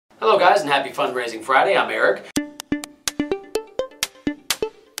guys, and happy Fundraising Friday. I'm Eric.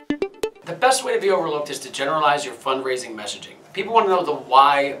 The best way to be overlooked is to generalize your fundraising messaging. People want to know the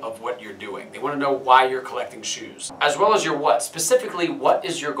why of what you're doing. They want to know why you're collecting shoes, as well as your what. Specifically, what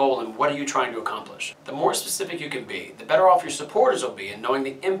is your goal and what are you trying to accomplish? The more specific you can be, the better off your supporters will be in knowing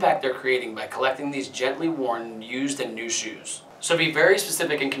the impact they're creating by collecting these gently worn, used, and new shoes. So be very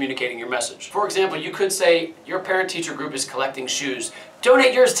specific in communicating your message. For example, you could say, your parent-teacher group is collecting shoes.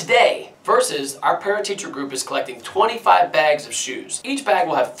 Donate yours today! Versus, our parent-teacher group is collecting 25 bags of shoes. Each bag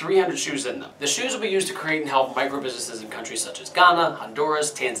will have 300 shoes in them. The shoes will be used to create and help micro-businesses in countries such as Ghana,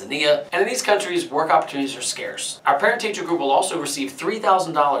 Honduras, Tanzania, and in these countries, work opportunities are scarce. Our parent-teacher group will also receive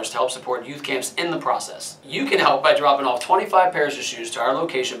 $3,000 to help support youth camps in the process. You can help by dropping off 25 pairs of shoes to our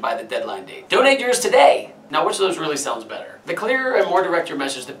location by the deadline date. Donate yours today! Now, which of those really sounds better? The clearer and more direct your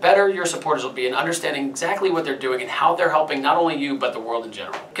message, the better your supporters will be in understanding exactly what they're doing and how they're helping not only you, but the world in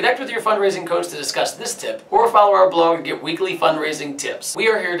general. Connect with your fundraising coach to discuss this tip, or follow our blog and get weekly fundraising tips. We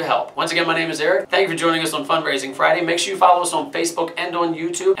are here to help. Once again, my name is Eric. Thank you for joining us on Fundraising Friday. Make sure you follow us on Facebook and on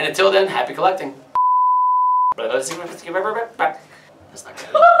YouTube. And until then, happy collecting. That's not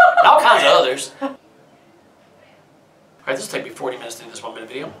good. All kinds of others. Alright, this will take me 40 minutes to do this 1-minute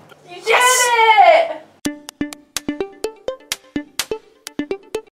video. You did it!